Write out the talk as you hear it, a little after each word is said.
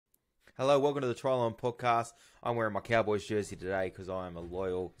Hello, welcome to the TryLine podcast. I'm wearing my Cowboys jersey today because I am a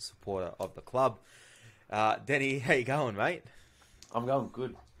loyal supporter of the club. Denny, how you going, mate? I'm going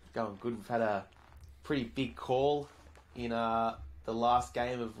good. We've had a pretty big call in the last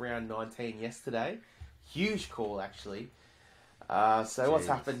game of round 19 yesterday. Huge call, actually. What's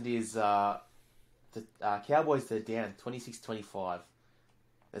happened is the Cowboys, they're down 26-25.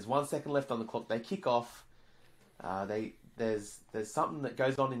 There's 1 second left on the clock. They kick off. There's something that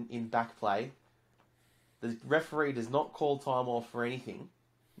goes on in back play. The referee does not call time off for anything.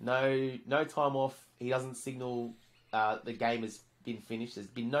 No time off. He doesn't signal the game has been finished. There's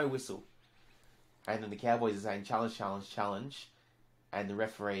been no whistle. And then the Cowboys are saying challenge. And the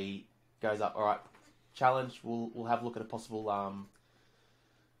referee goes up, all right, challenge. We'll have a look at a possible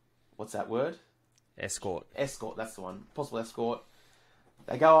what's that word? Escort. Escort, that's the one. Possible escort.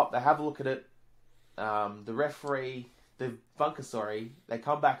 They go up, they have a look at it. The bunker, they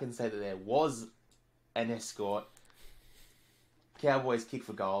come back and say that there was an escort. Cowboys kick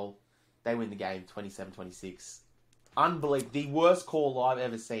for goal. They win the game 27-26. Unbelievable. The worst call I've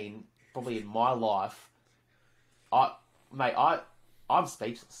ever seen, probably in my life. I'm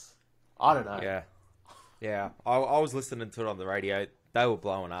speechless. I don't know. Yeah. I was listening to it on the radio. They were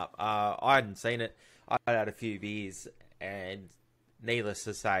blowing up. I hadn't seen it. I had a few beers, and needless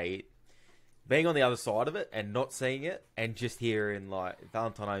to say, being on the other side of it and not seeing it and just hearing like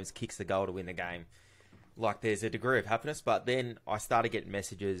Valentine Holmes kicks the goal to win the game, like there's a degree of happiness. But then I started getting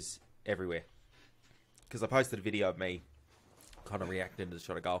messages everywhere because I posted a video of me kind of reacting to the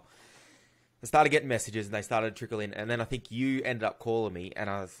shot of goal. I started getting messages and they started to trickle in, and then I think you ended up calling me, and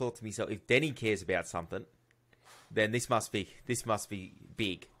I thought to myself, if Denny cares about something, then this must be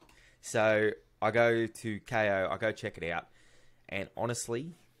big. So I go to KO, I go check it out, and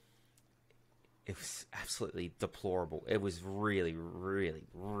honestly, it was absolutely deplorable. It was really, really,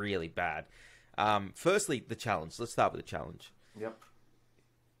 really bad. Firstly, the challenge. Let's start with the challenge. Yep.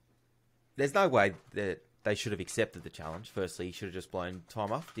 There's no way that they should have accepted the challenge. Firstly, you should have just blown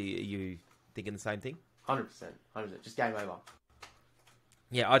time off. Are you thinking the same thing? 100%. Just game over.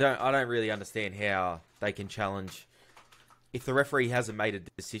 Yeah, I don't really understand how they can challenge if the referee hasn't made a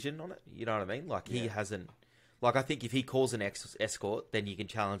decision on it. You know what I mean? Like, he hasn't. Like, I think if he calls an escort, then you can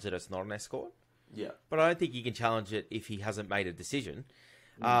challenge it as not an escort. Yeah. But I don't think you can challenge it if he hasn't made a decision.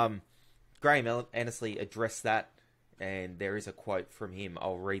 Graham Annesley addressed that, and there is a quote from him.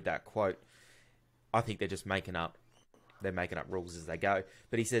 I'll read that quote. I think they're just making up rules as they go.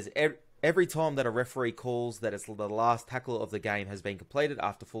 But he says, every time that a referee calls that it's the last tackle of the game has been completed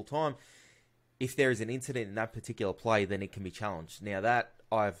after full time, if there is an incident in that particular play, then it can be challenged. Now that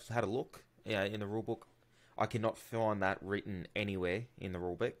I've had a look in the rule book, I cannot find that written anywhere in the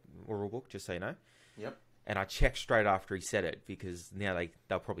rule book, just so you know. Yep. And I checked straight after he said it, because now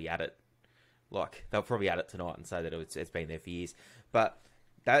they'll probably add it. Like, they'll probably add it tonight and say that it's been there for years. But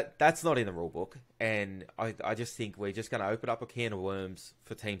that's not in the rule book. And I just think we're just going to open up a can of worms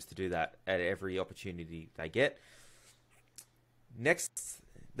for teams to do that at every opportunity they get.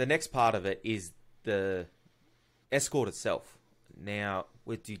 The next part of it is the escort itself. Now,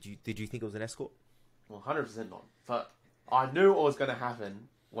 did you think it was an escort? Well, 100% not. So I knew what was going to happen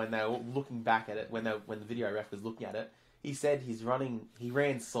when they were looking back at it, when the video ref was looking at it. He said he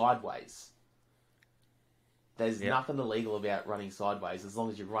ran sideways. There's nothing illegal about running sideways as long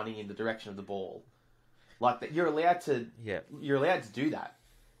as you're running in the direction of the ball. Like that, you're allowed to do that.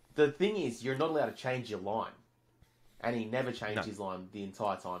 The thing is, you're not allowed to change your line. And he never changed his line the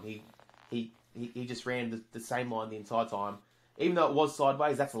entire time. He just ran the same line the entire time. Even though it was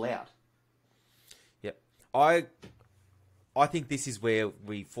sideways, that's allowed. Yep. I think this is where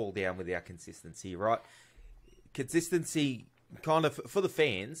we fall down with our consistency, right? Consistency, kind of, for the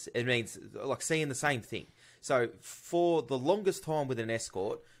fans, it means like seeing the same thing. So for the longest time with an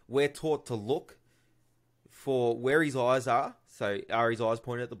escort, we're taught to look for where his eyes are. So are his eyes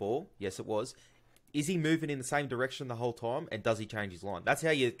pointed at the ball? Yes, it was. Is he moving in the same direction the whole time? And does he change his line? That's how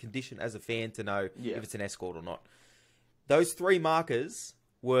you're conditioned as a fan to know if it's an escort or not. Those three markers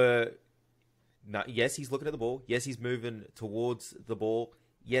were, no, yes, he's looking at the ball. Yes, he's moving towards the ball.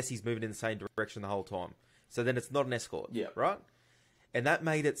 Yes, he's moving in the same direction the whole time. So then it's not an escort, right? And that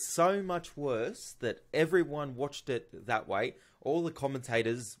made it so much worse that everyone watched it that way. All the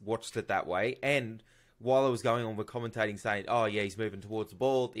commentators watched it that way. And while it was going on, we're commentating saying, oh, yeah, he's moving towards the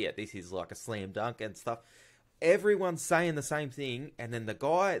ball. Yeah, this is like a slam dunk and stuff. Everyone's saying the same thing. And then the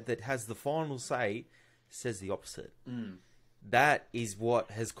guy that has the final say says the opposite. That is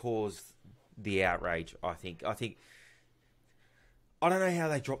what has caused the outrage, I think. I don't know how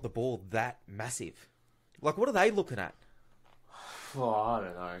they dropped the ball that massive. Like, what are they looking at? Oh, I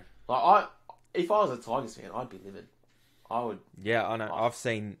don't know. If I was a Tigers fan, I'd be livid. I would. Yeah, I know. I've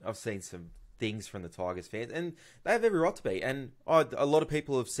seen some things from the Tigers fans, and they have every right to be. And a lot of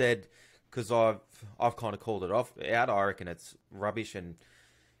people have said, because I've kind of called it off out. I reckon it's rubbish, and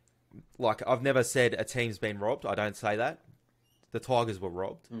like I've never said a team's been robbed. I don't say that. The Tigers were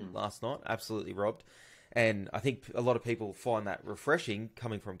robbed last night, absolutely robbed. And I think a lot of people find that refreshing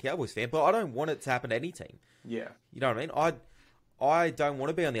coming from a Cowboys fan, but I don't want it to happen to any team. Yeah. You know what I mean? I don't want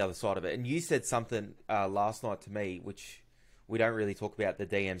to be on the other side of it. And you said something last night to me, which we don't really talk about the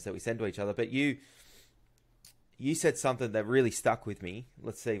DMs that we send to each other, but you said something that really stuck with me.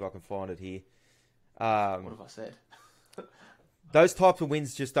 Let's see if I can find it here. What have I said? Those types of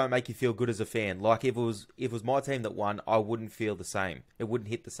wins just don't make you feel good as a fan. Like if it was my team that won, I wouldn't feel the same. It wouldn't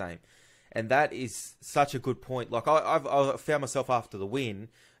hit the same. And that is such a good point. Like I found myself after the win,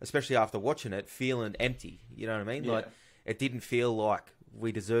 especially after watching it, feeling empty. You know what I mean? Yeah. Like it didn't feel like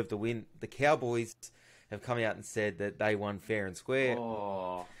we deserved the win. The Cowboys have come out and said that they won fair and square.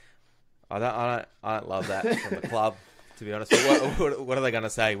 Oh. I don't love that from the club, to be honest. But what are they going to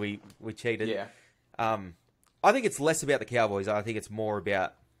say? We cheated. Yeah. I think it's less about the Cowboys. I think it's more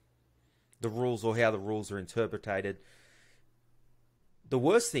about the rules or how the rules are interpreted. The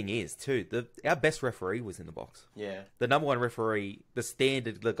worst thing is, too, our best referee was in the box. Yeah. The number one referee,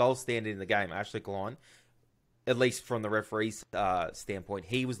 the gold standard in the game, Ashley Klein, at least from the referee's standpoint,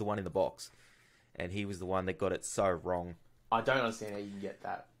 he was the one in the box. And he was the one that got it so wrong. I don't understand how you can get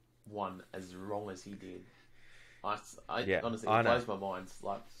that one as wrong as he did. Honestly, it blows my mind.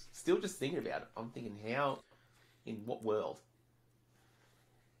 Like, still just thinking about it. I'm thinking, how, in what world?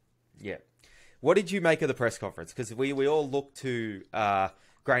 Yeah. What did you make of the press conference? Because we all look to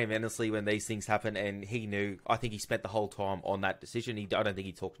Graham Ennisley when these things happen, and he knew. I think he spent the whole time on that decision. I don't think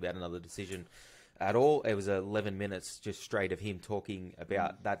he talked about another decision at all. It was 11 minutes just straight of him talking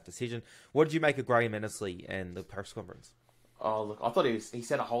about that decision. What did you make of Graham Ennisley and the press conference? Oh, look, I thought he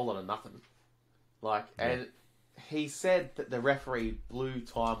said a whole lot of nothing. Like, and he said that the referee blew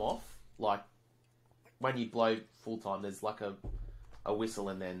time off. Like, when you blow full time, there's like a whistle,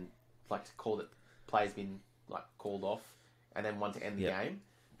 and then like to call that play's been like called off, and then one to end the game.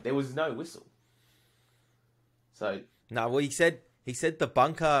 There was no whistle. So no, well, he said the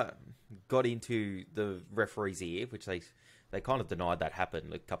bunker got into the referee's ear, which they kind of denied that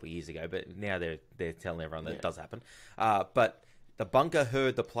happened a couple of years ago, but now they're telling everyone that it does happen. But the bunker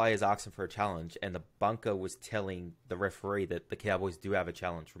heard the players asking for a challenge, and the bunker was telling the referee that the Cowboys do have a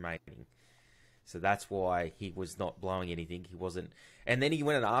challenge remaining. So that's why he was not blowing anything. He wasn't. And then he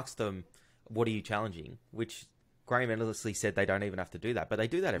went and asked them, what are you challenging? Which Graham Ennisley said they don't even have to do that. But they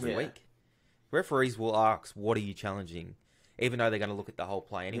do that every week. Referees will ask, what are you challenging? Even though they're going to look at the whole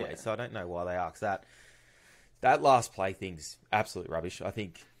play anyway. So I don't know why they ask that. That last play thing's absolute rubbish. I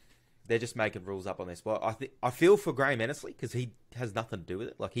think they're just making rules up on their spot. I feel for Graham Ennisley because he has nothing to do with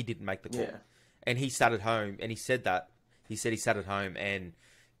it. Like, he didn't make the call. Yeah. And he sat at home, and he said that. He said he sat at home and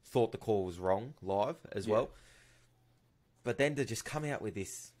thought the call was wrong live as well. But then to just come out with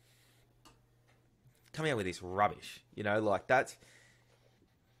this rubbish, you know, like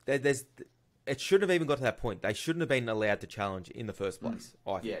it shouldn't have even got to that point. They shouldn't have been allowed to challenge in the first place.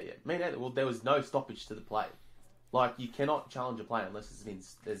 I think. Yeah. I mean, well, there was no stoppage to the play. Like, you cannot challenge a play unless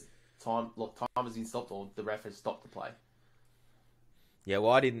there's time. Look, time has been stopped, or the ref has stopped the play. Yeah,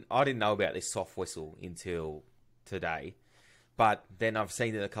 well, I didn't know about this soft whistle until today. But then I've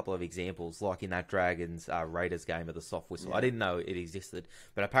seen a couple of examples, like in that Dragons Raiders game of the soft whistle. I didn't know it existed.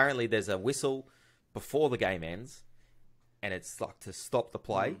 But apparently there's a whistle before the game ends, and it's like to stop the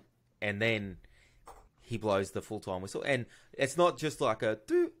play, and then he blows the full-time whistle. And it's not just like a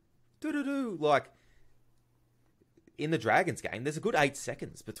do-do-do-do. Like, in the Dragons game, there's a good 8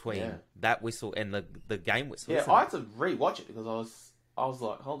 seconds between that whistle and the game whistle. Yeah, I had to re-watch it because I was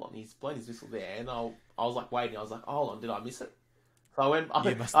like, hold on, he's blown his whistle there, and I was like waiting. I was like, oh, hold on, did I miss it? So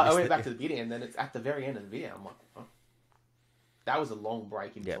I went back to the video, and then it's at the very end of the video. I'm like, oh. That was a long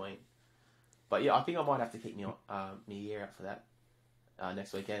break in between. But yeah, I think I might have to keep my ear out for that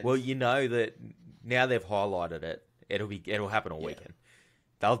next weekend. Well, you know that now they've highlighted it. It'll happen all weekend.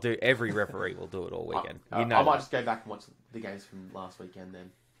 They'll do. Every referee will do it all weekend. I might just go back and watch the games from last weekend,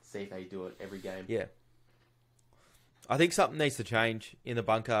 then see if they do it every game. Yeah. I think something needs to change in the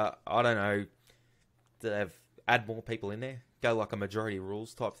bunker. I don't know. Add more people in there. Go like a majority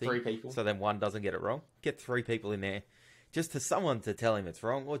rules type thing. 3 people. So then one doesn't get it wrong. Get 3 people in there. Just to someone to tell him it's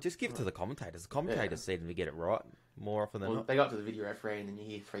wrong. Or just give it to the commentators. The commentators seem to get it right more often than not. They got to the video referee, and then you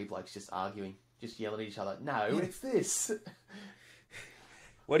hear 3 blokes just arguing. Just yelling at each other. No, it's this.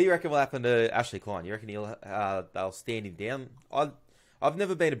 What do you reckon will happen to Ashley Klein? You reckon they'll stand him down? I I've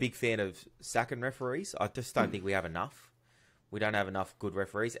never been a big fan of sacking referees. I just don't think we have enough. We don't have enough good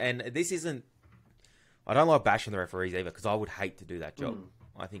referees. And this isn't... I don't like bashing the referees either because I would hate to do that job.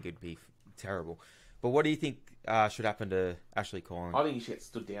 I think it'd be terrible. But what do you think should happen to Ashley Collins? I think he should get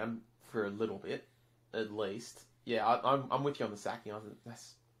stood down for a little bit, at least. Yeah, I'm with you on the sacking.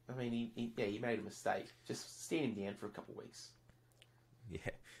 He made a mistake. Just stand him down for a couple of weeks.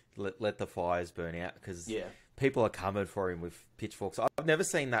 Yeah, let the fires burn out because Yeah. people are coming for him with pitchforks. I've never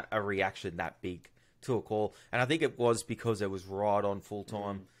seen a reaction that big to a call, and I think it was because it was right on full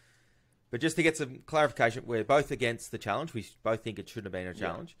time. But just to get some clarification, we're both against the challenge. We both think it shouldn't have been a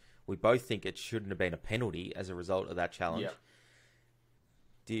challenge. We both think it shouldn't have been a penalty as a result of that challenge. Yeah.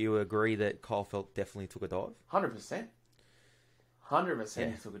 Do you agree that Kyle Feldt definitely took a dive? 100%.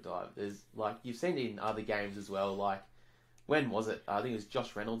 100% he took a dive. There's you've seen it in other games as well. Like, when was it? I think it was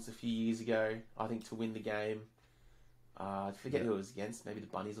Josh Reynolds a few years ago. I think to win the game. I forget who it was against. Maybe the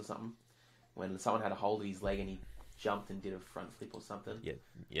Bunnies or something. When someone had a hold of his leg and he jumped and did a front flip or something.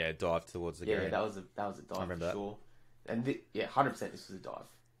 Yeah, dive towards the green. Yeah, that was a dive for that. sure. And 100% this was a dive.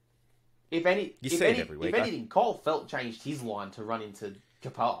 If every week. If anything, Kyle Feldt changed his line to run into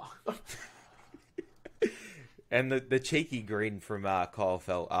Kapala. And the cheeky grin from Kyle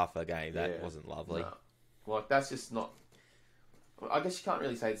Feldt after the game, that wasn't lovely. No. Well, that's just not... I guess you can't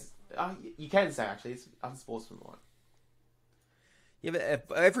really say it's... you can say, actually, it's unsportsmanlike. Yeah,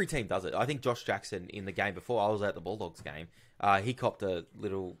 but every team does it. I think Josh Jackson, in the game before, I was at the Bulldogs game, he copped a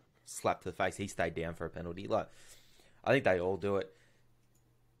little slap to the face. He stayed down for a penalty. I think they all do it.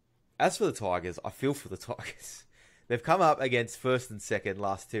 As for the Tigers, I feel for the Tigers. They've come up against first and second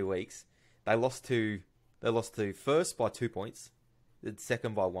last 2 weeks. They lost to first by 2 points, then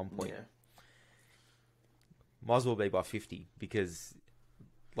second by 1 point. Yeah. Might as well be by 50 because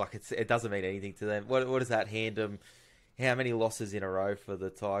it doesn't mean anything to them. What does that hand them? How many losses in a row for the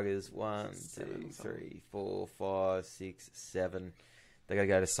Tigers? 1, 2, 3, 4, 5, 6, 7. They got to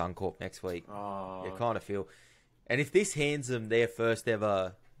go to Suncorp next week. Oh. You kind of feel. And if this hands them their first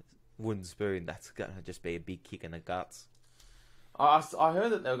ever wooden spoon, that's going to just be a big kick in the guts. I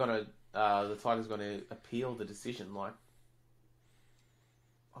heard that they were going to... the Tigers were going to appeal the decision. I'm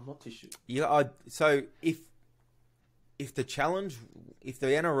not too sure. Yeah, so if the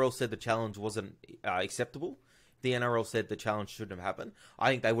NRL said the challenge wasn't acceptable, the NRL said the challenge shouldn't have happened, I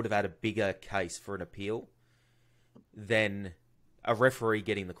think they would have had a bigger case for an appeal than a referee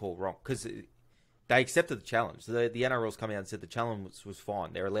getting the call wrong. Because they accepted the challenge. The NRL's come out and said the challenge was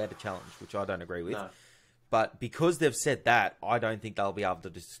fine. They're allowed to challenge, which I don't agree with. No. But because they've said that, I don't think they'll be able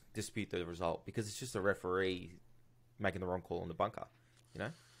to dispute the result because it's just a referee making the wrong call in the bunker, you know?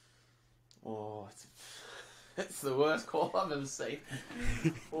 Oh, it's the worst call I've ever seen.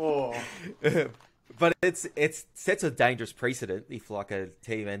 Oh. But it sets a dangerous precedent if a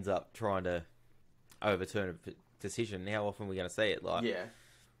team ends up trying to overturn a decision. How often are we going to see it? Yeah.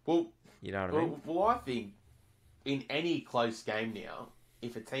 Well, you know what I mean? Well, I think in any close game now,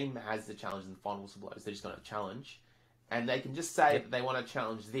 if a team has the challenge in the final whistle blows, they're just going to challenge. And they can just say that they want to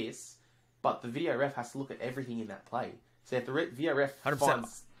challenge this, but the video ref has to look at everything in that play. So if the video ref 100%.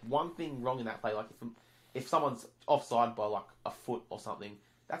 finds one thing wrong in that play, if someone's offside by a foot or something,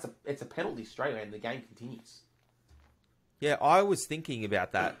 it's a penalty straight away and the game continues. Yeah, I was thinking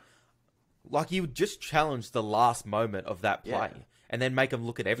about that. You would just challenge the last moment of that play and then make them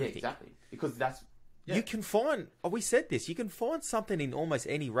look at everything. Yeah, exactly. Because that's... Yeah. You can find... we said this. You can find something in almost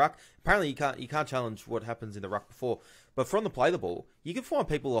any ruck. Apparently, you can't challenge what happens in the ruck before. But from the play the ball, you can find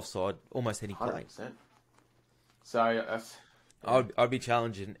people offside almost any play. 100%. So... I'd be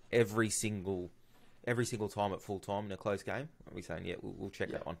challenging every single time at full time in a close game. I'd be saying, we'll check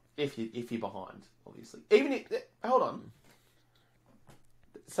that one. If you're behind, obviously. Even if... Hold on.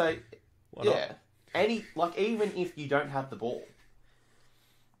 So... Why not? Even if you don't have the ball...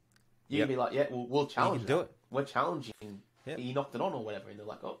 You can be like, we'll challenge. You can do it. We're challenging. Yep. He knocked it on or whatever. And they're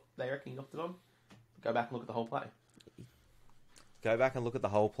like, they reckon he knocked it on? Go back and look at the whole play. Go back and look at the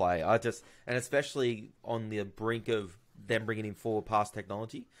whole play. And especially on the brink of them bringing in forward pass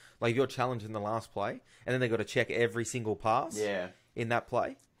technology. If you're challenging the last play, and then they've got to check every single pass in that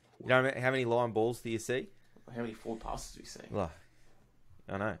play. You know how many line balls do you see? How many forward passes do we see? Well,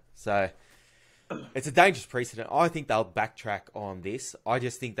 I know. So... it's a dangerous precedent. I think they'll backtrack on this. I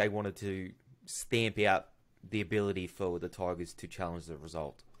just think they wanted to stamp out the ability for the Tigers to challenge the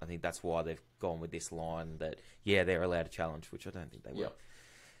result. I think that's why they've gone with this line that, they're allowed to challenge, which I don't think they will.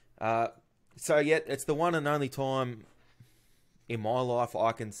 It's the one and only time in my life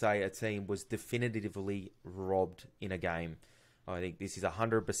I can say a team was definitively robbed in a game. I think this is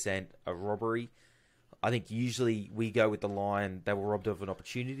 100% a robbery. I think usually we go with the line they were robbed of an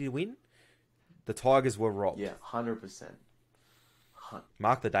opportunity to win. The Tigers were robbed. Yeah, 100%.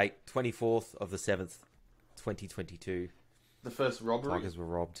 Mark the date, 24th of the 7th, 2022. The first robbery? Tigers were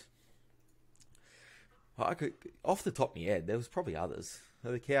robbed. Off the top of my head, there was probably others.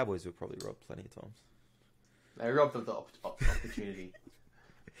 The Cowboys were probably robbed plenty of times. They robbed of the opportunity.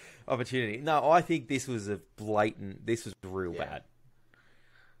 Opportunity. No, I think this was a blatant... This was real bad.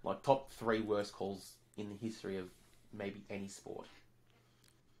 Like, top 3 worst calls in the history of maybe any sport.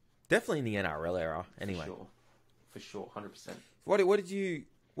 Definitely in the NRL era, anyway. For sure, 100%. What do you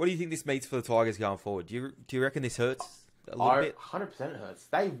think this means for the Tigers going forward? Do you reckon this hurts a little bit? 100% it hurts.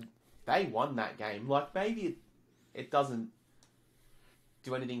 They won that game. Like, maybe it doesn't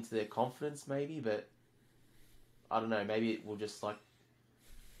do anything to their confidence, maybe, but I don't know. Maybe it will just, like...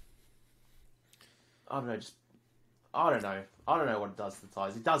 I don't know, I don't know what it does to the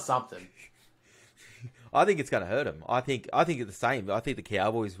Tigers. It does something. I think it's going to hurt them. I think it's the same. I think the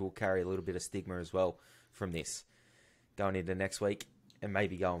Cowboys will carry a little bit of stigma as well from this going into next week and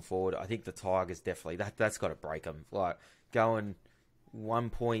maybe going forward. I think the Tigers definitely that's got to break them. Like going 1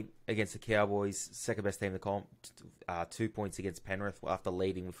 point against the Cowboys, second best team in the comp, 2 points against Penrith after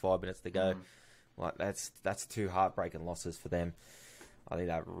leading with 5 minutes to go. Like that's 2 heartbreaking losses for them. I think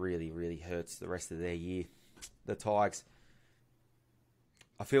that really, really hurts the rest of their year. The Tigers.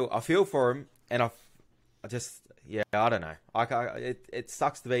 I feel for them, and I don't know. It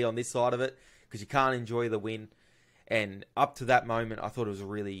sucks to be on this side of it because you can't enjoy the win. And up to that moment, I thought it was a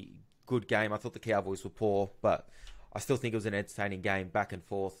really good game. I thought the Cowboys were poor, but I still think it was an entertaining game, back and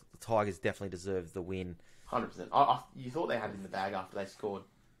forth. The Tigers definitely deserved the win. 100%. You thought they had it in the bag after they scored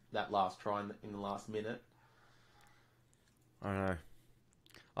that last try in the last minute. I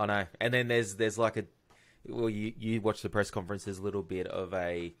know. And then there's like a... Well, you watch the press conference, there's a little bit of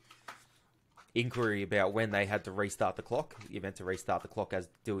a inquiry about when they had to restart the clock. You meant to restart the clock as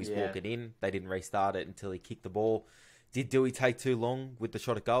Dewey's walking in. They didn't restart it until he kicked the ball. Did Dewey take too long with the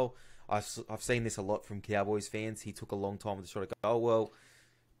shot at goal? I've seen this a lot from Cowboys fans. He took a long time with the shot at goal. Well,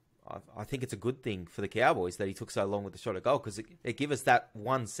 I think it's a good thing for the Cowboys that he took so long with the shot at goal because it gives us that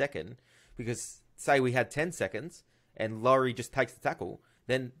 1 second. Because say we had 10 seconds and Laurie just takes the tackle,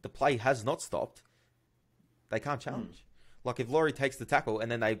 then the play has not stopped. They can't challenge. Like if Laurie takes the tackle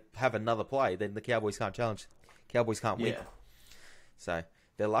and then they have another play, then the Cowboys can't challenge. Cowboys can't win. So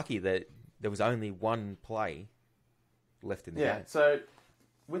they're lucky that there was only 1 play left in the game. So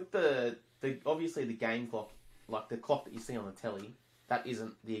with the obviously the game clock, like the clock that you see on the telly, that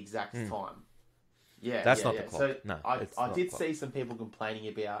isn't the exact time. That's not the clock. So no, I did see some people complaining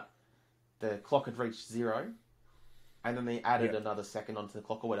about the clock had reached 0, and then they added another second onto the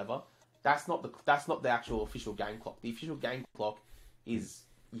clock or whatever. That's not the actual official game clock. The official game clock is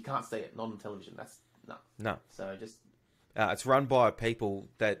you can't see it, not on television. That's no. So just it's run by people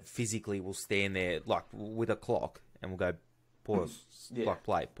that physically will stand there like with a clock and will go pause, like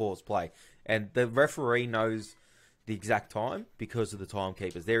play, and the referee knows the exact time because of the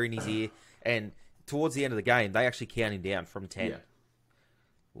timekeepers. They're in his ear, and towards the end of the game, they actually count him down from 10,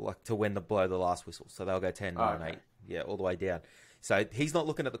 like to when blow the last whistle. So they'll go 10, 9, 8, all the way down. So he's not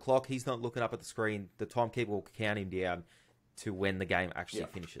looking at the clock. He's not looking up at the screen. The timekeeper will count him down to when the game actually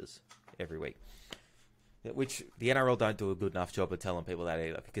finishes every week. Which the NRL don't do a good enough job of telling people that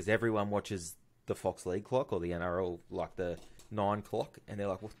either, because everyone watches the Fox League clock or the NRL, like the 9 clock, and they're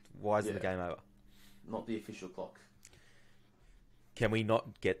like, why isn't the game over? Not the official clock. Can we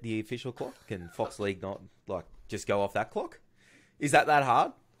not get the official clock? Can Fox League not like just go off that clock? Is that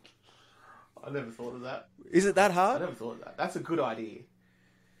hard? I never thought of that. Is it that hard? I never thought of that. That's a good idea.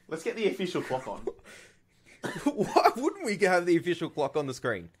 Let's get the official clock on. Why wouldn't we have the official clock on the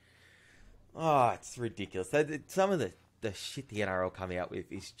screen? Oh, it's ridiculous. Some of the shit the NRL come out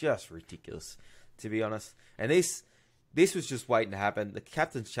with is just ridiculous, to be honest. And this was just waiting to happen. The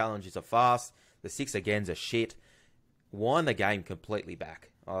captain's challenges are fast. The 6 agains are shit. Wind the game completely back.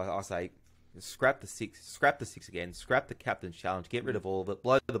 I say, scrap the 6 again. Scrap the captain's challenge. Get rid of all of it.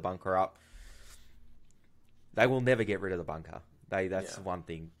 Blow the bunker up. They will never get rid of the bunker. That's one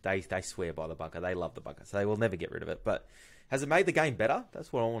thing. They swear by the bunker. They love the bunker. So they will never get rid of it. But has it made the game better?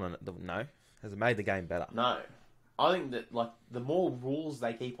 That's what I want to know. Has it made the game better? No. I think that like the more rules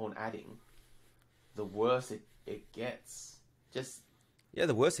they keep on adding, the worse it gets. Just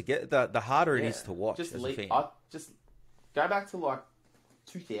the worse it gets, the harder it is to watch just as a fan. Just go back to like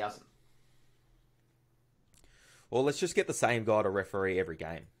 2000. Well, let's just get the same guy to referee every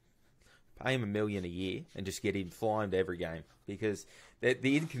game. Pay him $1 million a year and just get him flying to every game, because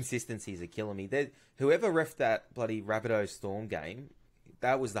the inconsistencies are killing me. Whoever reffed that bloody Rabbitohs Storm game,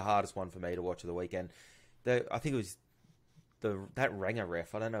 that was the hardest one for me to watch of the weekend. I think it was that Ranger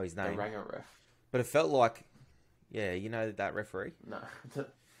ref. I don't know his name. The Ranger ref. But it felt like, yeah, you know that referee? No.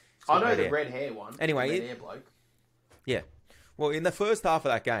 I know the red hair one. Anyway, the red hair bloke. Yeah. Well, in the first half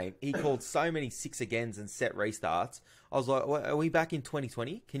of that game, he called so many 6-agains and set restarts. I was like, are we back in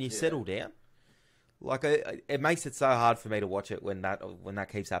 2020? Can you settle down? Like, it makes it so hard for me to watch it when that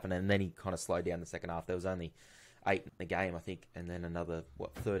keeps happening. And then he kind of slowed down the second half. There was only 8 in the game, I think, and then another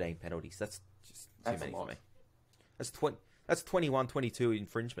 13 penalties. That's just too many for me. That's 21, 22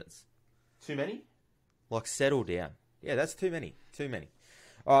 infringements. Too many? Like, settle down. Yeah, that's too many. Too many.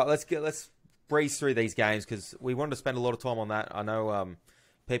 All right, let's breeze through these games because we wanted to spend a lot of time on that. I know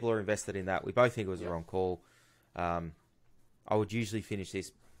people are invested in that. We both think it was a wrong call. I would usually finish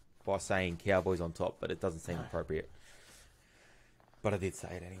this by saying Cowboys on top, but it doesn't seem appropriate. But I did say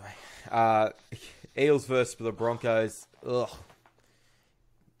it anyway. Eels versus the Broncos. Ugh.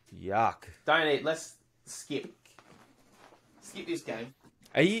 Yuck. Don't eat. Let's skip this game.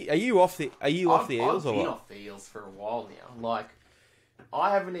 Are you off the Eels or what? I've been off the Eels for a while now. Like,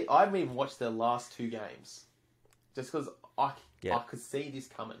 I haven't even watched their last 2 games, just because I could see this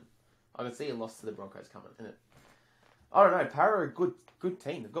coming. I could see a loss to the Broncos coming. And I don't know. Para are a good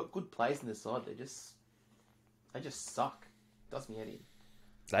team. They've got good players in the side. They just suck. Does me head in.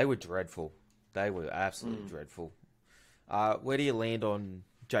 They were dreadful. They were absolutely dreadful. Where do you land on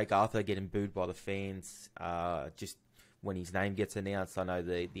Jake Arthur getting booed by the fans? Just when his name gets announced, I know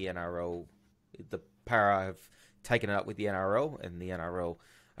the NRL, the Para have taken it up with the NRL, and the NRL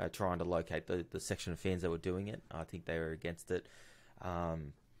are trying to locate the section of fans that were doing it. I think they were against it.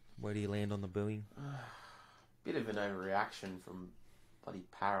 Where do you land on the booing? Bit of an overreaction from bloody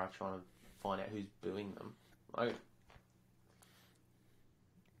Para trying to find out who's booing them.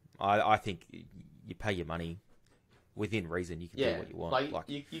 I think you pay your money within reason. You can do what you want.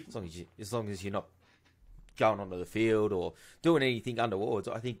 As long as you're not going onto the field or doing anything untoward,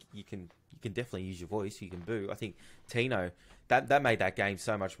 I think you can definitely use your voice. You can boo. I think Tino that made that game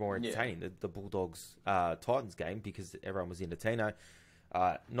so much more entertaining. The Bulldogs Titans game, because everyone was into Tino.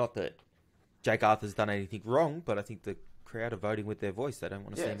 Not that Jake Arthur's done anything wrong, but I think the crowd are voting with their voice. They don't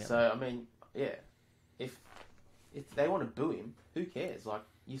want to see him out. So I mean, if they want to boo him, who cares? Like,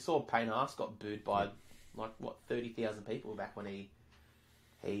 you saw Payne Haas got booed by 30,000 people back when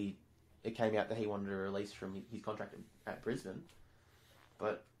it came out that he wanted to release from his contract at Brisbane.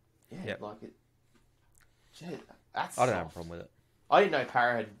 But that's I don't have a problem with it. I didn't know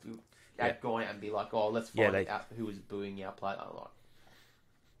Para had gone out and be like, "Oh, let's find out who was booing our player."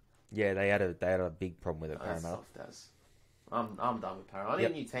 Yeah, they had a big problem with it. Paramount. I'm done with Para. I need a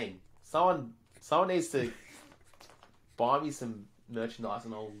new team. Someone needs to buy me some merchandise,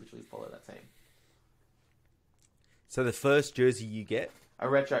 and I'll literally follow that team. So the first jersey you get, a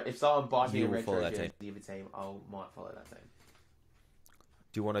retro. If someone buys me a retro jersey team. of a team, might follow that team.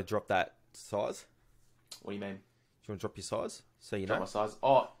 Do you want to drop that size? What do you mean? Do you want to drop your size? So you drop know. My size.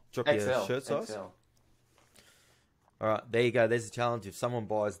 Oh, drop XL, your shirt size. XL. All right, there you go. There's the challenge. If someone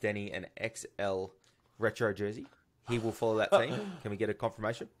buys Denny an XL retro jersey, he will follow that team. Can we get a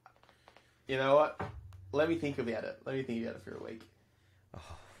confirmation? You know what? Let me think about it. For a week.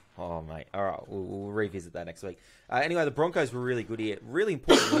 Oh, mate. All right, we'll revisit that next week. Anyway, the Broncos were really good here. Really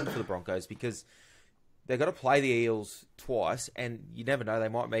important win for the Broncos because they've got to play the Eels twice, and you never know, they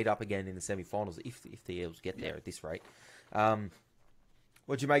might meet up again in the semi-finals if the Eels get there at this rate.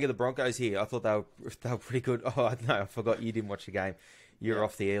 What'd you make of the Broncos here? I thought they were pretty good. Oh, no, I forgot you didn't watch the game. You're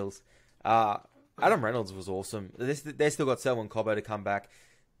off the Eels. Adam Reynolds was awesome. They still got Selwyn Cobbo to come back.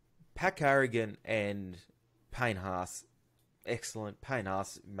 Pat Carrigan and Payne Haas, excellent. Payne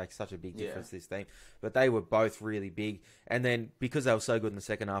Haas makes such a big difference to this team. But they were both really big. And then because they were so good in the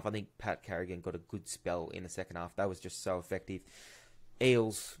second half, I think Pat Carrigan got a good spell in the second half. That was just so effective.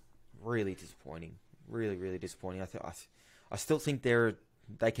 Eels, really disappointing. Really, really disappointing. I still think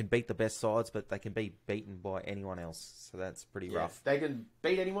they can beat the best sides, but they can be beaten by anyone else. So that's pretty rough. They can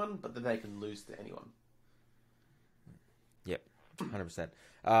beat anyone, but then they can lose to anyone. Yep,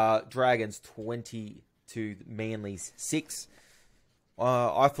 100%. Dragons 20 to Manly's 6.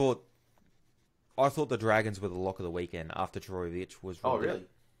 I thought the Dragons were the lock of the weekend after Trojanovic was ruled out. Really?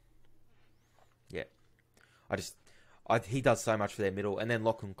 Yeah. He does so much for their middle, and then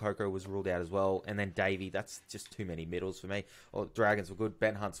Lachlan Coco was ruled out as well, and then Davey. That's just too many middles for me. Well, Dragons were good.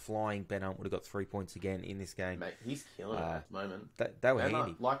 Ben Hunt's flying. Ben Hunt would have got 3 points again in this game. Mate, he's killing it at the moment. They were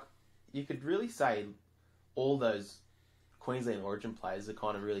handy. You could really say all those Queensland Origin players are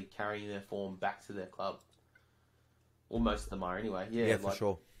kind of really carrying their form back to their club. Well, most of them are anyway. Yeah, for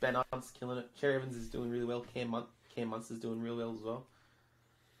sure. Ben Hunt's killing it. Cherry Evans is doing really well. Cam Munster's doing real well as well.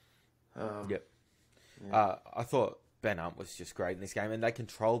 Yep. I thought Ben Hunt was just great in this game, and they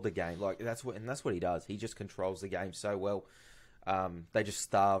controlled the game. Like that's what he does. He just controls the game so well. They just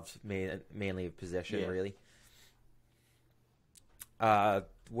starved Manly of possession, really.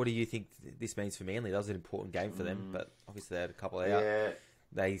 What do you think this means for Manly? That was an important game for them, but obviously they had a couple out. Yeah.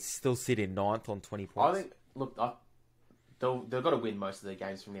 They still sit in 9th on 20 points. I think, look, they've got to win most of their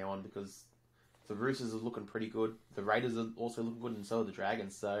games from now on because the Roosters are looking pretty good. The Raiders are also looking good, and so are the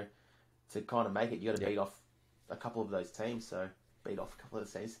Dragons. So to kind of make it, you got to beat off a couple of those teams. So beat off a couple of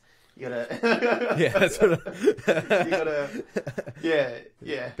those teams. You got to... yeah, that's what you got to...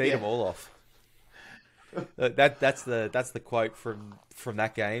 Yeah. Beat them all off. That's the quote from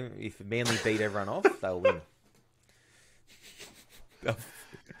that game. If Manly beat everyone off, they'll win.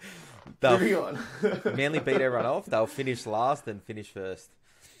 Moving on. Manly beat everyone off. They'll finish last and finish first.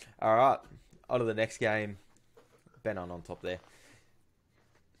 All right, on to the next game. Ben on top there.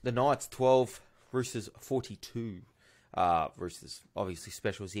 The Knights 12, Roosters 42. Roosters obviously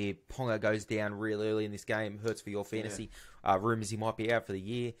specials here. Ponga goes down real early in this game. Hurts for your fantasy. Rumours he might be out for the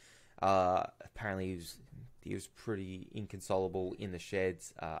year. Apparently he was pretty inconsolable in the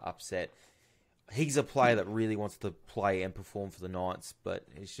sheds, upset. He's a player that really wants to play and perform for the Knights, but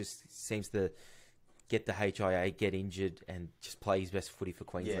it just seems to get the HIA, get injured, and just play his best footy for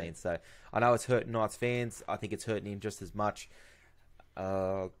Queensland. Yeah. So I know it's hurting Knights fans. I think it's hurting him just as much.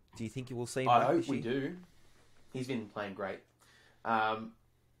 Do you think you will see him? I hope we do. He's been playing great.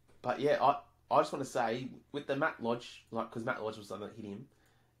 But yeah, I just want to say, with the Matt Lodge, because Matt Lodge was the one that hit him,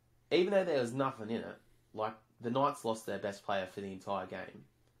 even though there was nothing in it, the Knights lost their best player for the entire game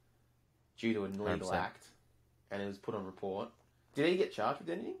due to an illegal 100%. act, and it was put on report. Did he get charged with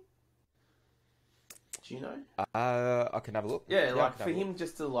anything? Do you know? I can have a look. Yeah, for him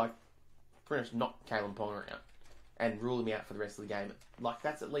just to pretty much knock Kalen Ponga out and rule him out for the rest of the game,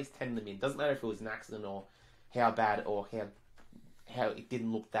 that's at least 10 in the bin. Doesn't matter if it was an accident or how bad or how it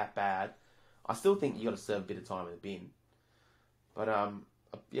didn't look that bad. I still think you got to serve a bit of time in the bin. But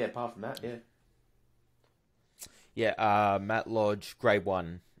yeah, apart from that, yeah. Yeah, Matt Lodge, grade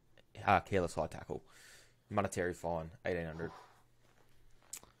 1, careless high tackle. Monetary fine, 1,800.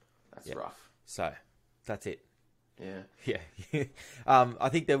 That's rough. So, that's it. Yeah. Yeah. I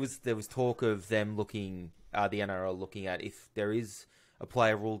think there was talk of them looking, the NRL looking at if there is a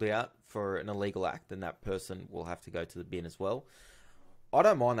player ruled out for an illegal act, then that person will have to go to the bin as well. I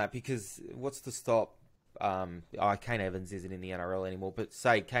don't mind that because what's to stop... Kane Evans isn't in the NRL anymore, but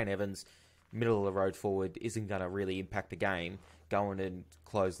say Kane Evans, middle of the road forward, isn't going to really impact the game, going and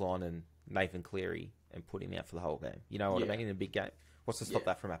clothesline and Nathan Cleary and put him out for the whole game. You know what I mean? In a big game. What's to stop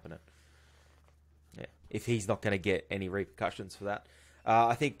that from happening? Yeah. If he's not going to get any repercussions for that.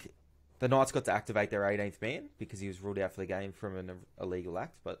 I think the Knights got to activate their 18th man because he was ruled out for the game from an illegal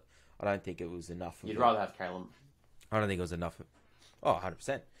act, but I don't think it was enough. You'd rather have Caleb. I don't think it was enough.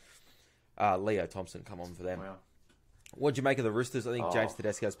 100%. Leo Thompson come on for them. Wow. What'd you make of the Roosters? I think James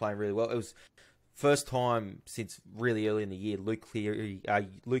Tedesco's playing really well. It was first time since really early in the year. Luke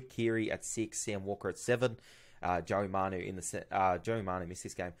Keary at 6, Sam Walker at 7, Joey Manu Joey Manu missed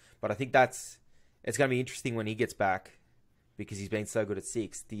this game, but I think it's going to be interesting when he gets back because he's been so good at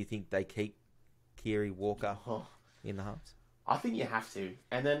 6. Do you think they keep Keary Walker in the halves? I think you have to,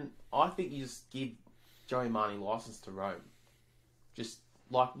 and then I think you just give Joey Manu license to roam, just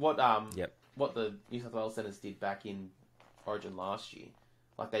like what the New South Wales centres did back in Origin last year.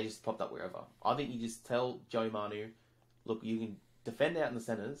 They just popped up wherever. I think you just tell Joey Manu, look, you can defend out in the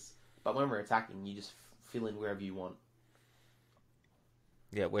centres, but when we're attacking, you just fill in wherever you want.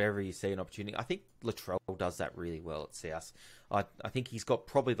 Yeah, wherever you see an opportunity. I think Latrell does that really well at South. I think he's got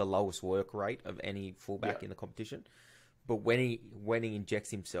probably the lowest work rate of any fullback in the competition. But when he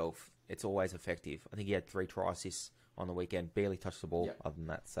injects himself, it's always effective. I think he had 3 try assists on the weekend, barely touched the ball other than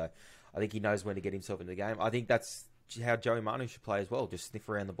that. So I think he knows when to get himself into the game. I think that's how Joey Manu should play as well, just sniff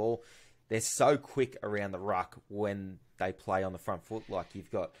around the ball. They're so quick around the ruck when they play on the front foot.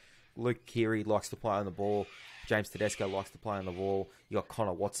 You've got Luke Keary likes to play on the ball. James Tedesco likes to play on the ball. You got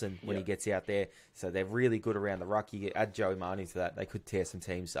Connor Watson when he gets out there. So they're really good around the ruck. You add Joey Manu to that, they could tear some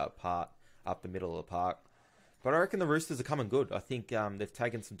teams apart up the middle of the park. But I reckon the Roosters are coming good. I think they've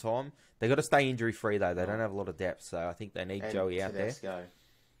taken some time. They've got to stay injury-free, though. They don't have a lot of depth, so I think they need Joey out there.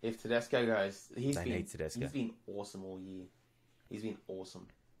 If Tedesco goes, he's been awesome all year. He's been awesome.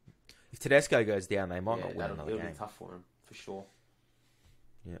 If Tedesco goes down, they might not win another game. It'll be tough for him, for sure.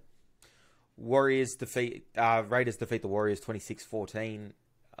 Yeah. Raiders defeat the Warriors 26-14.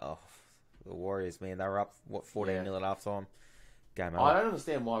 Oh, the Warriors, man, they were up 14-0 at halftime. Game over. I don't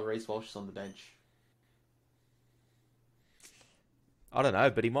understand why Reece Walsh is on the bench. I don't know,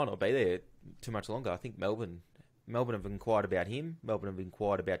 but he might not be there too much longer. I think Melbourne have inquired about him. Melbourne have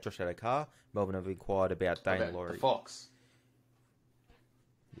inquired about Josh Adokar. Melbourne have inquired about Dane Laurie. The Fox.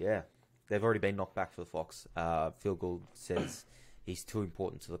 Yeah. They've already been knocked back for the Fox. Phil Gould says he's too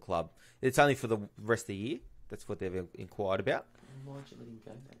important to the club. It's only for the rest of the year. That's what they've inquired about. Why'd you let him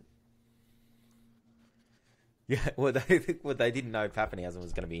go then? Yeah, they didn't know Pappenhausen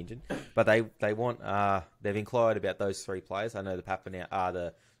was going to be injured, but they want they've inquired about those 3 players. I know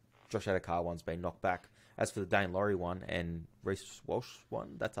the Josh Adokar one's been knocked back. As for the Dane Laurie one and Reece Walsh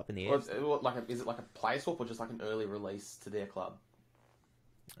one, that's up in the air. Is it like a player swap or just like an early release to their club?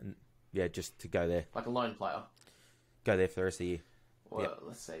 Yeah, just to go there. Like a loan player? Go there for the rest of the year. Well, yep.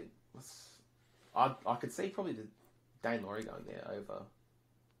 Let's see. I could see probably the Dane Laurie going there over...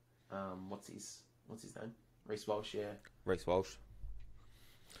 what's his name? Reece Walsh, yeah. Reece Walsh.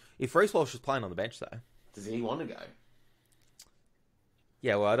 If Reece Walsh is playing on the bench, though... Does he want to go?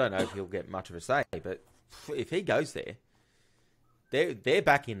 Yeah, well, I don't know if he'll get much of a say, but if he goes there, they're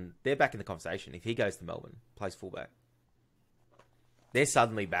back in the conversation. If he goes to Melbourne, plays fullback, they're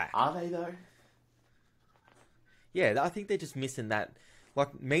suddenly back. Are they though? Yeah, I think they're just missing that.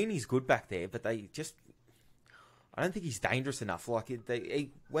 Like Meaney's good back there, but I don't think he's dangerous enough. Like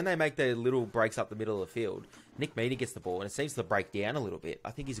when they make their little breaks up the middle of the field, Nick Meaney gets the ball and it seems to break down a little bit.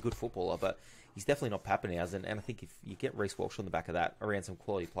 I think he's a good footballer, but he's definitely not Pappenhausen. And I think if you get Reece Walsh on the back of that around some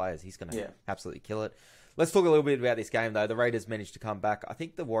quality players, he's going to absolutely kill it. Let's talk a little bit about this game, though. The Raiders managed to come back. I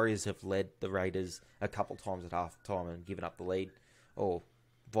think the Warriors have led the Raiders a couple times at half time and given up the lead, or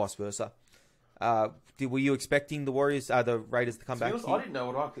vice versa. Were you expecting the Raiders to come back? I didn't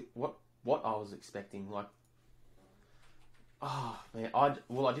know what I was expecting. Like, oh man, I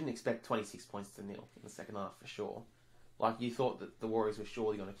didn't expect 26 points to nil in the second half for sure. Like you thought that the Warriors were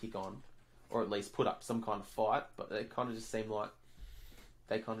surely going to kick on, or at least put up some kind of fight, but it kind of just seemed like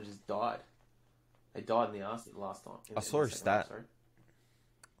they kind of just died. They died in the arse the last time. I saw a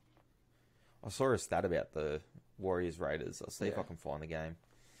stat about the Warriors Raiders. I'll see if I can find the game,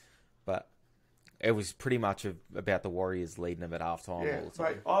 but it was pretty much about the Warriors leading them at halftime. Yeah,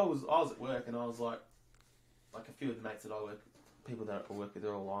 mate, I was at work and I was like a few of the mates that I work, people that I work with,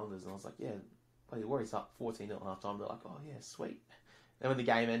 they're all Islanders, and I was like, yeah, the Warriors up 14-0 at halftime. They're like, oh yeah, sweet. Then when the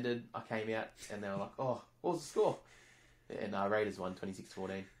game ended, I came out and they were like, oh, what was the score? And Raiders won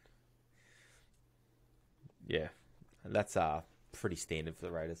 26-14. Yeah, that's pretty standard for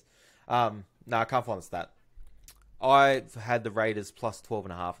the Raiders. No, I can't find the stat. I had the Raiders plus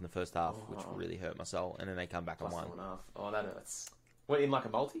 12.5 in the first half, which really hurt my soul, and then they come back and won. 12.5. Oh, that hurts. Went in like a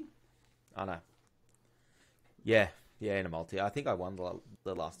multi? I know. Yeah, in a multi. I think I won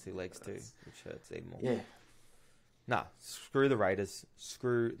the last 2 legs too, which hurts even more. Yeah. Nah, screw the Raiders.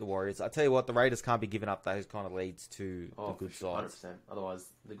 Screw the Warriors. I tell you what, the Raiders can't be giving up those kind of leads to the good sides. 100%. Otherwise,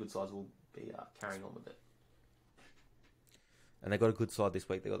 the good sides will be carrying on with it. And they got a good side this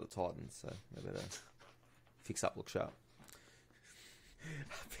week. They got the Titans, so they better fix up, look sharp.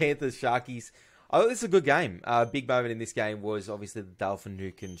 Panthers, Sharkies. I thought this is a good game. Big moment in this game was obviously the Dalvin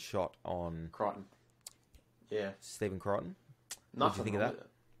Nukin shot on Crichton. Yeah. Stephen Crichton. Nothing what did you think of that? With it.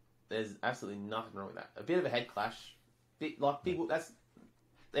 There's absolutely nothing wrong with that. A bit of a head clash. And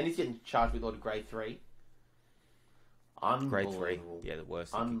he's getting charged with grade 3. Unbelievable. Grade 3. Yeah, the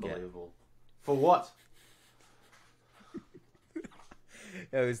worst. Unbelievable. For what?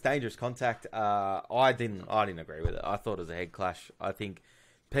 It was dangerous contact. I didn't agree with it. I thought it was a head clash. I think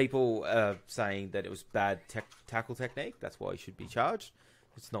people are saying that it was bad tackle technique. That's why he should be charged.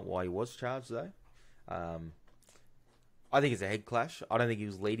 It's not why he was charged, though. I think it's a head clash. I don't think he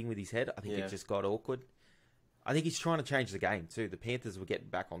was leading with his head. I think it just got awkward. I think he's trying to change the game, too. The Panthers were getting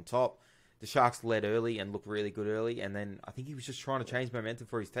back on top. The Sharks led early and looked really good early, and then I think he was just trying to change momentum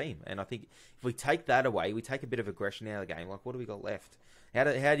for his team. And I think if we take that away, we take a bit of aggression out of the game. Like, what do we got left? How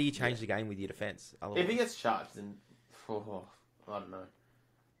do you change the game with your defence? If he gets charged, then I don't know.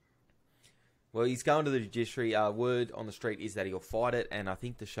 Well, he's going to the judiciary. Word on the street is that he'll fight it, and I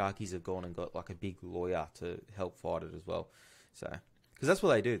think the Sharkies have gone and got like a big lawyer to help fight it as well. So, because that's what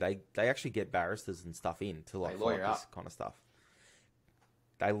they do. They actually get barristers and stuff in to like fight this kind of stuff.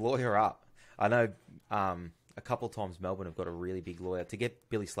 They lawyer up. I know a couple of times Melbourne have got a really big lawyer to get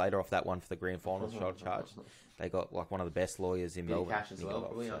Billy Slater off that one for the grand final shot charge. They got like one of the best lawyers in Melbourne. Cash as well,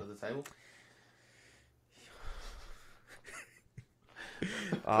 probably under the table.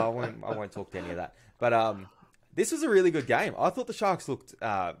 I won't talk to any of that. But this was a really good game. I thought the Sharks looked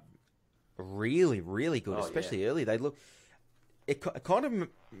really, really good, especially early. It kind of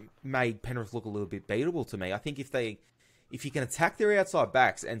made Penrith look a little bit beatable to me. I think if you can attack their outside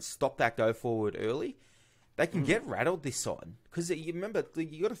backs and stop that go forward early, they can get rattled this side. Because you remember,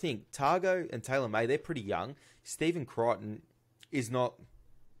 you got to think, Targo and Taylor May, they're pretty young. Stephen Crichton is not...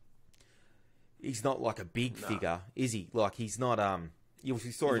 He's not like a big figure, is he? Like, he's not... You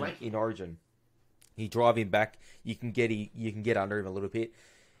saw him in Origin. You drive him back, you can get under him a little bit.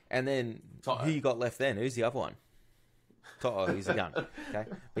 And then, Toto. who you got left then? Who's the other one? Toto, he's a gun. Okay?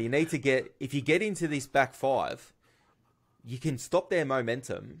 But you need to get... If you get into this back five, you can stop their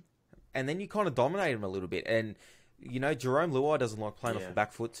momentum, and then you kind of dominate them a little bit. And, you know, Jerome Luai doesn't like playing off the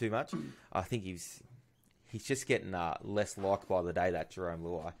back foot too much. I think he's just getting less liked by the day, that Jerome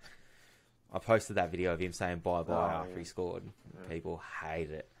Luai. I posted that video of him saying bye-bye after he scored. Yeah. People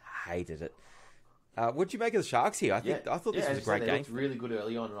hated it. What did you make of the Sharks here? I thought this was a great game. They looked really good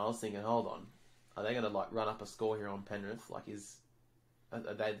early on, and I was thinking, hold on, are they going to like run up a score here on Penrith? Like,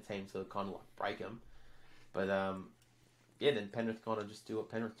 are they the team to kind of like break them? But then Penrith kind of just do what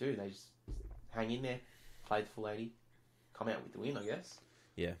Penrith do. They just hang in there, play the full 80, come out with the win, I guess.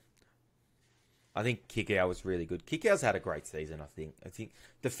 Yeah. I think Kikau was really good. Kikau's had a great season, I think. I think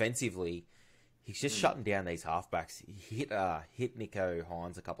defensively, he's just shutting down these halfbacks. He hit Nico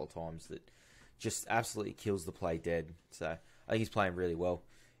Hines a couple of times that just absolutely kills the play dead. So I think he's playing really well.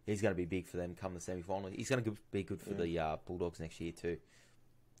 He's going to be big for them come the semi-final. He's going to be good for the Bulldogs next year too.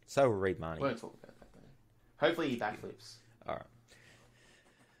 So will Reid Marnie. We won't talk about that though. Hopefully he backflips. All right.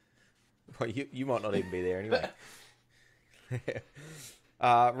 Well, you might not even be there anyway.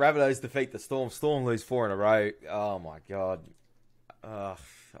 Rabbitohs defeat the Storm. Storm lose 4 in a row. Oh my God. I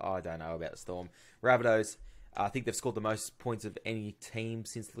don't know about the Storm. Rabbitohs, I think they've scored the most points of any team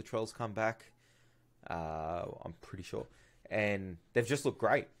since Latrell's come back. I'm pretty sure. And they've just looked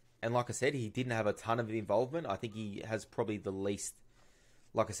great. And like I said, he didn't have a ton of involvement. I think he has probably the least,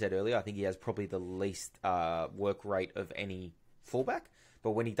 like I said earlier, I think he has probably the least work rate of any fullback.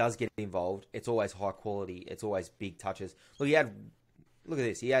 But when he does get involved, it's always high quality. It's always big touches. Look at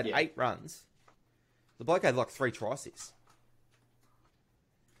this. He had 8 runs. The bloke had like 3 try assists.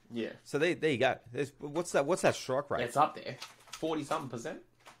 Yeah. So there you go. What's that strike rate? Yeah, it's up there. 40-something%.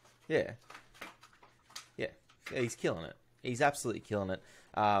 Yeah. He's killing it. He's absolutely killing it.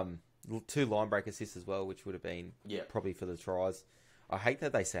 2 line break assists as well, which would have been probably for the tries. I hate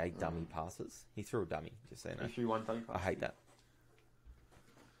that they say dummy passes. He threw a dummy, just so you know. He threw 1 dummy pass. I hate that.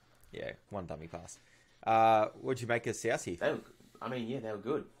 Yeah, 1 dummy pass. What'd you make of South here? They were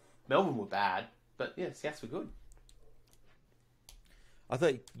good. Melbourne were bad, but yeah, Souths were good. I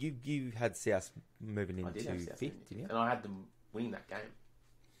thought you had South moving into 5th, didn't you? And I had them winning that game.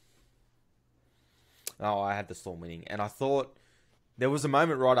 Oh, I had the Storm winning, and I thought there was a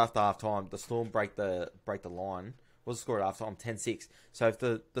moment right after half-time, the Storm break the line. Was the score at half-time? 10-6. So if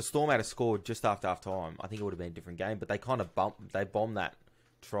the Storm had scored just after half-time, I think it would have been a different game. But they kind of bombed that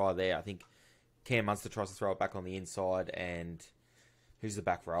try there. I think Cam Munster tries to throw it back on the inside, and who's the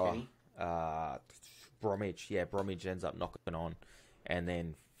back rower? Bromwich. Yeah, Bromwich ends up knocking on, and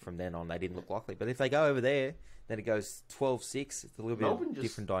then from then on they didn't look likely. But if they go over there, then it goes 12-6. It's a little Melbourne bit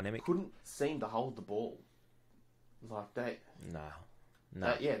different dynamic. Couldn't seem to hold the ball. Like they. No.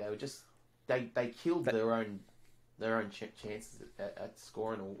 They were just they killed their own chances at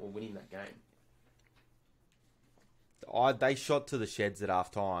scoring or winning that game. They shot to the sheds at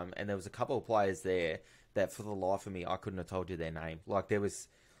half time, and there was a couple of players there that, for the life of me, I couldn't have told you their name. Like there's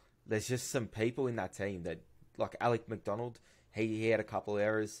just some people in that team that, like Alec McDonald, he had a couple of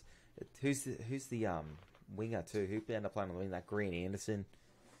errors. Who's the winger too? Who ended up playing on the wing? That Green Anderson.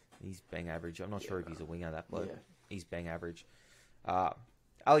 He's bang average. I'm not sure if he's a winger. That bloke. Yeah. He's bang average.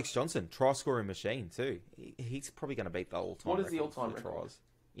 Alex Johnson, try scoring machine too. He's probably going to beat the all-time. What is the all-time record tries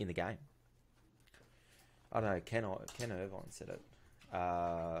in the game? I don't know. Ken Irvine said it.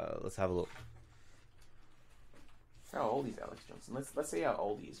 Let's have a look. How old is Alex Johnson? Let's see how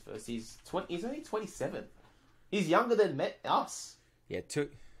old he is first. He's only 27. He's younger than us. Yeah,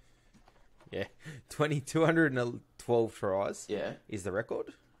 212 tries. Yeah, is the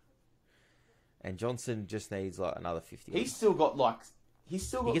record. And Johnson just needs like another 50. He's still got like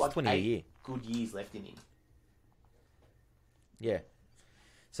 20 a year. Good years left in him. Yeah.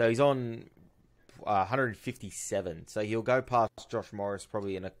 So he's on 157. So he'll go past Josh Morris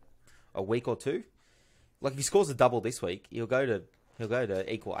probably in a week or two. Like if he scores a double this week, he'll go to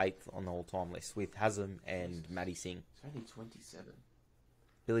equal 8th on the all-time list with Hazem and Matty Singh. He's only 27.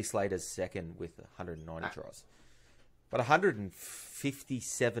 Billy Slater's second with 190 tries. But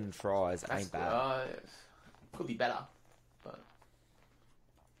 157 tries ain't bad. Could be better, but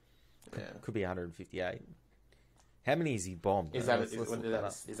could be 158. How many has he bombed? Is that a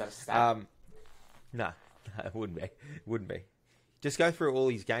stat? No, it wouldn't be. Just go through all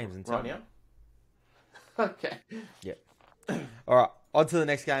his games and tell right me. now. Okay. Yeah. All right. On to the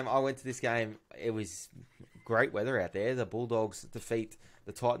next game. I went to this game. It was great weather out there. The Bulldogs defeat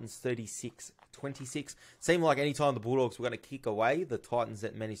the Titans 36-26. Seemed like any time the Bulldogs were going to kick away, the Titans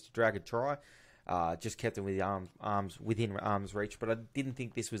that managed to drag a try just kept them with within arm's reach. But I didn't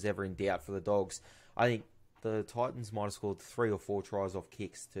think this was ever in doubt for the Dogs. I think the Titans might have scored 3 or 4 tries off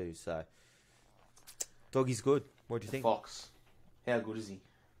kicks too. So, Doggy's good. What do you think? Fox. How good is he?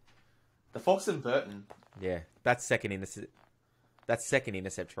 The Fox and Burton. Yeah, that's second intercept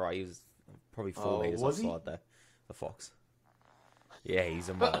try. He was probably 4 meters offside though. The Fox. Yeah, he's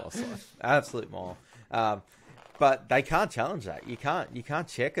a mile offside. Absolute mile. But they can't challenge that. You can't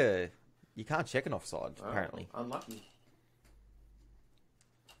check an offside apparently. Unlucky.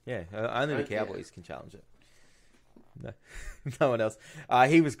 Yeah, only the Cowboys can challenge it. No, no one else.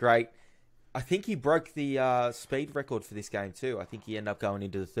 He was great. I think he broke the speed record for this game too. I think he ended up going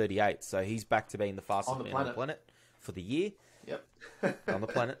into the 38. So he's back to being the fastest man on the planet for the year. Yep. On the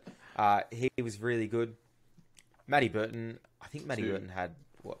planet. He was really good. Matty Burton. I think Matty Burton had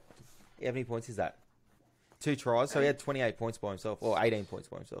what? How many points is that? 2 tries. So he had 28 points by himself, or 18 points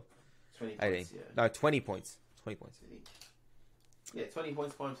by himself. 20 18. points, yeah. No, 20 points. 20 points. Yeah, 20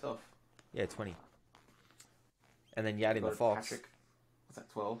 points by himself. Yeah, 20. And then you add in the Fox. Patrick. What's that,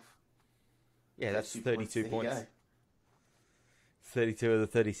 12? Yeah, that's 32 points. 32 32 of the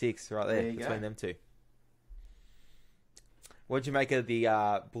 36 right there between them two. What did you make of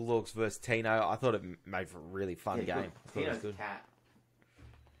the Bulldogs versus Tino? I thought it made for a really fun game. I thought Tino's it was good. a cat.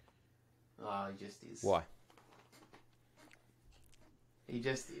 Oh, he just is. Why? He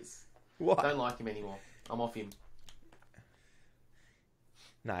just is. What? Don't like him anymore. I'm off him.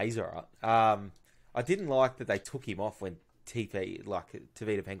 Nah, he's alright. I didn't like that they took him off when Tavita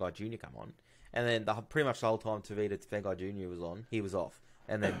Pengai Jr. come on. And then pretty much the whole time Tavita Pengai Jr. was on, he was off.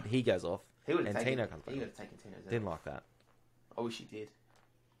 And then he goes off, and Tino comes back. He would have taken Tino's out. Didn't like that. I wish he did.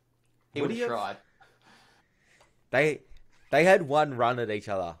 He would have tried. They had one run at each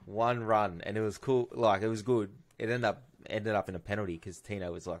other. One run. And it was cool. Like, it was good. It ended up in a penalty because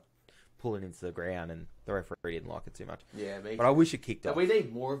Tino was, like, pulling into the ground and the referee didn't like it too much. Yeah, me But I wish it kicked off. We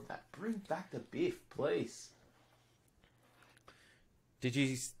need more of that. Bring back the biff, please. Could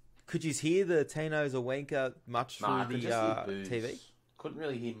you hear the Tino's a wanker much through the TV? Couldn't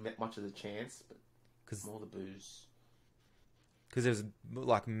really hear much of the chants, but more the booze. Because there was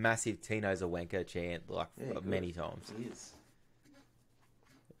like massive Tino's a wanker chant many times. It is.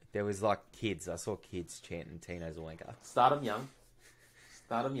 There was like kids. I saw kids chanting Tino's a wanker. Start them young.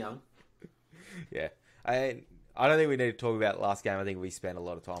 Yeah. I don't think we need to talk about last game. I think we spent a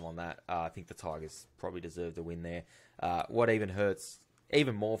lot of time on that. I think the Tigers probably deserved a win there. What even hurts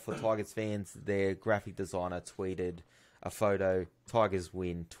even more for Tigers fans, their graphic designer tweeted a photo. Tigers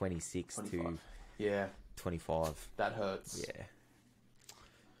win 26-25. That hurts. Yeah.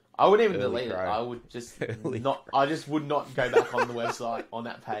 I wouldn't even delete it. I would just not. I just would not go back on the website on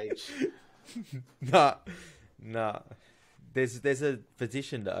that page. Nah. There's a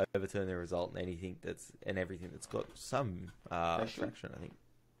petition to overturn the result and everything that's got some traction. I think.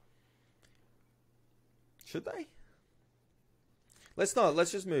 Should they? Let's not.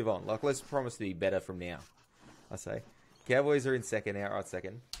 Let's just move on. Like, let's promise to be better from now. I say, Cowboys are in second, outright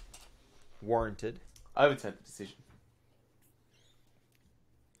second, warranted. Overturn the decision.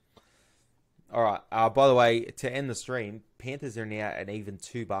 All right. By the way, to end the stream, Panthers are now at even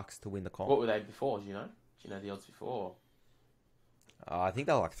 $2 to win the comp. What were they before? Do you know? Do you know the odds before? I think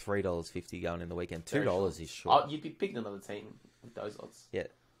they're like $3.50 going in the weekend. $2 is short. You'd be picking another team with those odds. Yeah.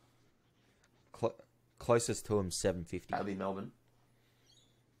 Closest to them, $7.50. That'd be Melbourne.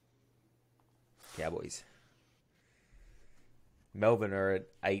 Cowboys. Melbourne are at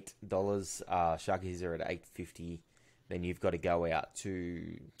 $8. Sharkies are at $8.50. Then you've got to go out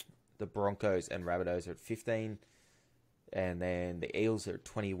to the Broncos and Rabbitohs are at 15. And then the Eels are at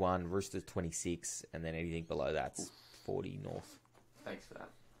 21. Roosters 26. And then anything below that's 40 north. Thanks for that.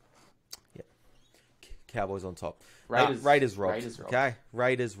 Yep. Cowboys on top. Raiders robbed. Okay.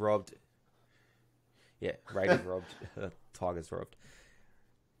 Raiders robbed. Yeah. Raiders robbed. Tigers robbed.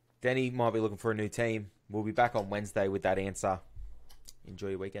 Danny might be looking for a new team. We'll be back on Wednesday with that answer. Enjoy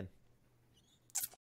your weekend.